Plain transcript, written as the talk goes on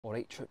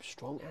Alright troops,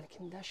 strong and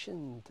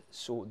conditioned.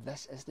 So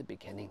this is the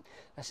beginning.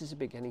 This is the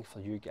beginning for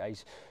you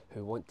guys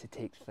who want to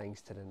take things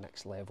to the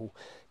next level.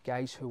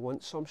 Guys who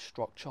want some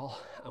structure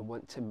and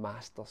want to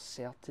master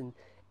certain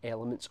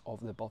elements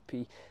of the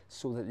burpee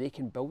so that they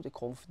can build the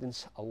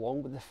confidence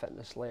along with the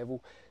fitness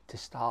level to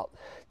start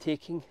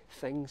taking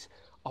things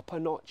up a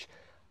notch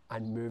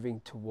and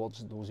moving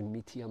towards those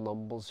meteor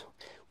numbers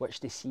which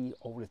they see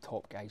all the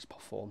top guys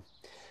perform.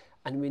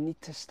 And we need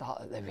to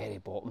start at the very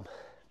bottom.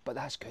 But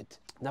that's good.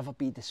 Never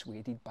be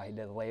dissuaded by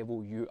the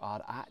level you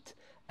are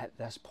at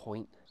this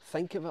point.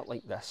 Think of it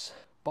like this.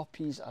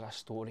 Burpees are a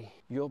story.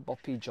 Your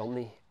burpee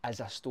journey is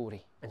a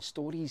story. And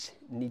stories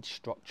need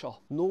structure.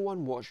 No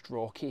one watched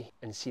Rocky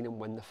and seen him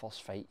win the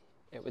first fight.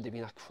 It would have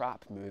been a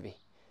crap movie.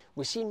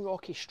 We've seen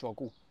Rocky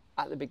struggle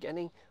at the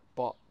beginning,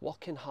 but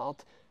working hard,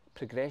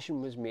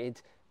 progression was made,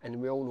 and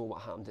we all know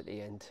what happened at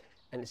the end.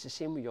 And it's the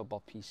same with your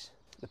burpees.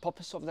 The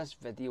purpose of this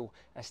video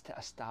is to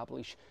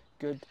establish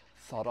good,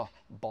 thorough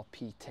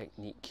burpee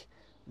technique.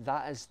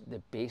 That is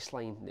the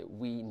baseline that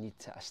we need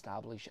to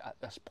establish at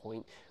this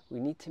point. We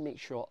need to make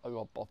sure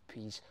our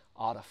burpees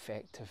are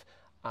effective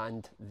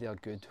and they're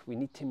good. We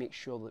need to make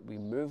sure that we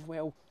move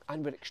well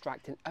and we're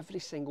extracting every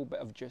single bit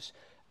of juice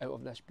out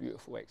of this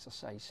beautiful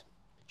exercise.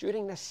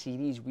 During this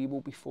series, we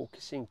will be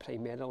focusing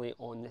primarily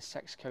on the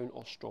 6 count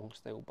or strong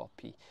style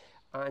burpee,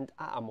 and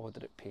at a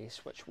moderate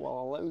pace, which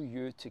will allow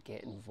you to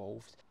get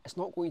involved. It's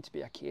not going to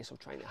be a case of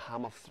trying to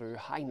hammer through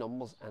high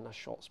numbers in a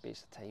short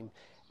space of time.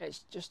 It's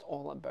just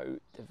all about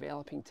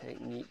developing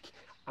technique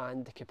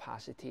and the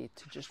capacity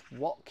to just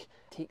work,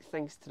 take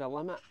things to the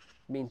limit,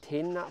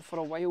 maintain that for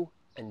a while,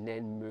 and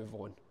then move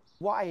on.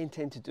 What I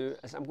intend to do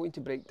is I'm going to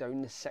break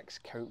down the 6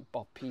 count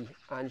burpee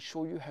and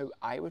show you how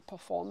I would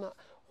perform that.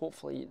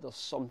 Hopefully there's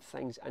some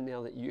things in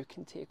there that you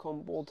can take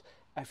on board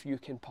if you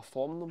can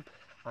perform them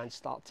and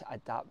start to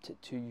adapt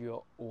it to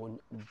your own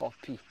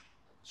burpee.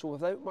 So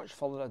without much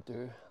further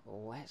ado,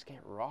 let's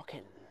get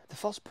rocking. The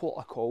first port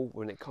of call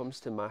when it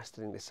comes to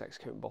mastering the 6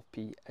 count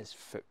burpee is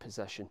foot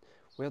position.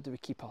 Where do we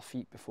keep our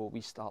feet before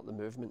we start the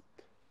movement?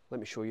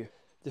 Let me show you.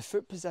 The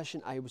foot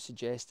position I would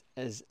suggest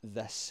is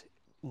this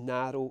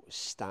narrow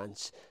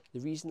stance.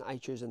 The reason I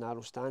choose a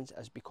narrow stance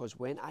is because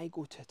when I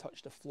go to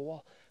touch the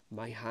floor,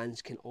 my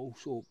hands can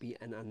also be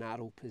in a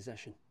narrow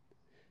position.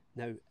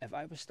 Now, if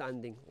I was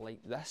standing like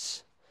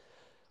this,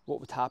 what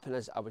would happen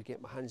is I would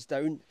get my hands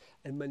down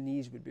and my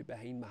knees would be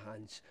behind my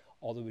hands,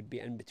 or they would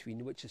be in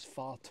between, which is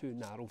far too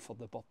narrow for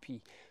the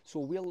burpee. So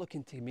we're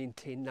looking to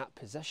maintain that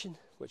position,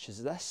 which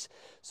is this,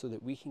 so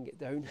that we can get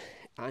down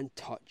and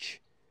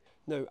touch.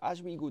 Now,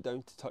 as we go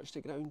down to touch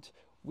the ground,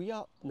 we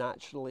are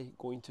naturally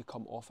going to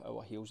come off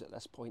our heels at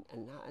this point,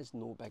 and that is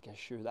no big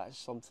issue. That is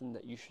something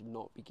that you should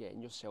not be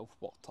getting yourself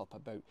worked up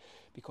about,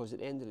 because at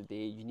the end of the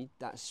day, you need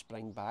that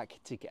spring back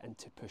to get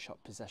into push-up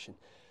position.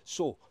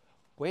 So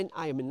when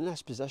I am in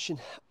this position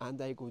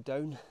and I go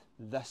down,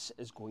 this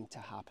is going to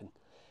happen.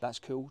 That's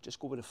cool, just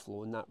go with the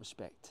flow in that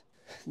respect.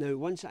 Now,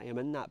 once I am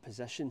in that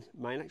position,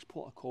 my next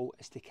port of call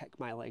is to kick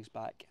my legs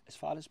back as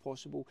far as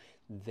possible,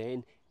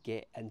 then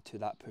get into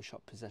that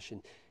push-up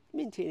position,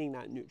 maintaining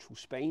that neutral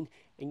spine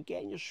and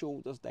getting your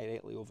shoulders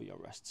directly over your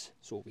wrists.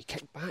 So we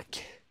kick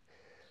back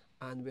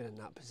and we're in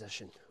that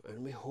position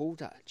and we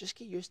hold it. Just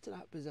get used to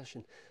that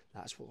position.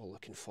 That's what we're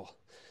looking for.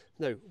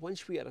 Now,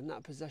 once we are in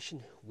that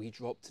position, we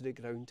drop to the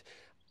ground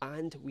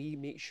and we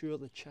make sure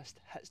the chest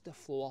hits the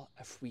floor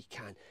if we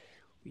can.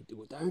 We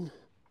go down,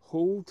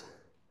 hold,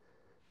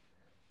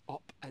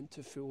 up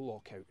into full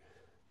lockout.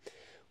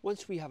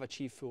 Once we have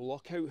achieved full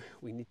lockout,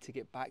 we need to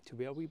get back to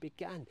where we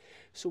began.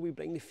 So we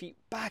bring the feet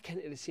back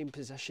into the same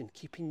position,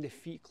 keeping the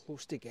feet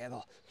close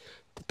together,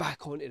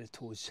 back onto the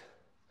toes.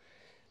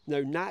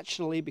 Now,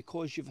 naturally,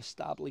 because you've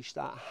established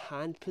that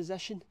hand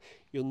position,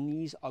 your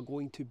knees are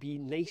going to be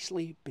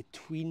nicely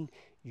between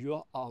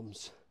your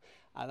arms.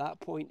 At that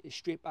point, it's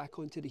straight back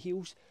onto the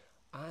heels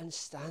and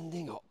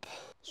standing up.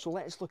 So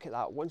let's look at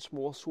that once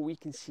more so we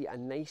can see a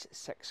nice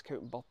 6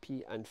 count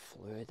burpee and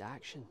fluid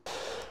action.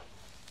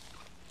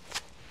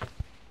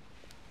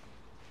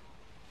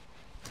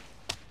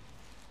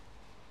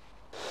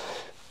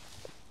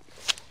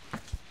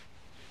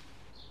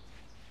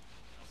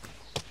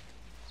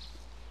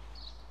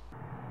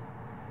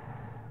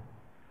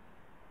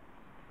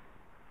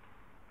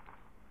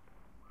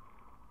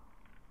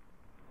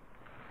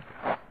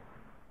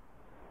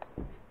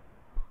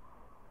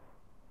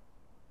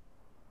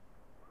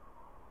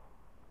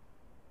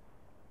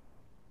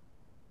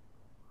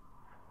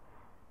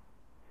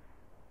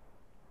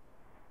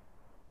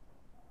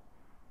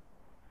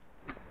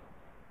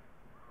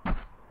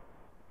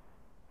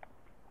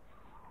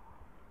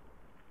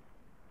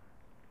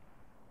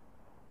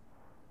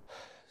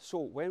 So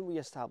when we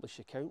establish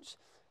the counts,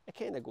 it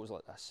kind of goes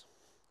like this.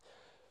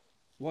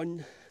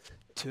 1,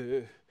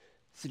 2,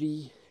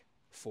 3,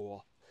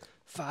 4,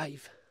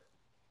 5,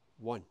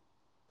 1.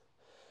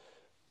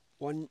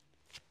 1,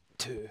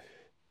 2,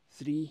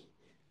 3,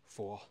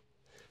 4,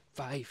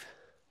 5,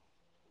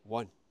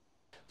 1.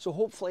 So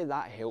hopefully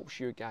that helps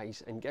you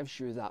guys and gives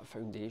you that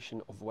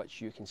foundation of which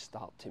you can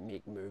start to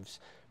make moves.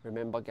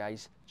 Remember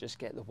guys, just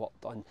get the work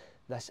done.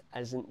 This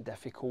isn't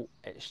difficult,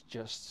 it's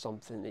just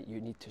something that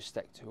you need to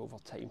stick to over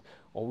time.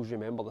 Always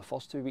remember the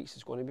first 2 weeks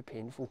is going to be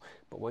painful,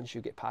 but once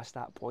you get past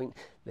that point,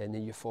 then the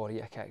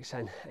euphoria kicks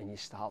in and you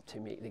start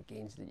to make the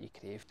gains that you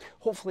craved.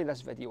 Hopefully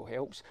this video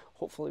helps.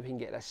 Hopefully we can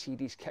get this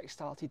series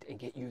kick-started and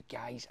get you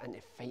guys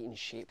into fighting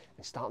shape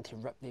and starting to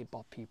rip the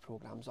burpee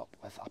programs up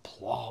with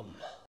aplomb.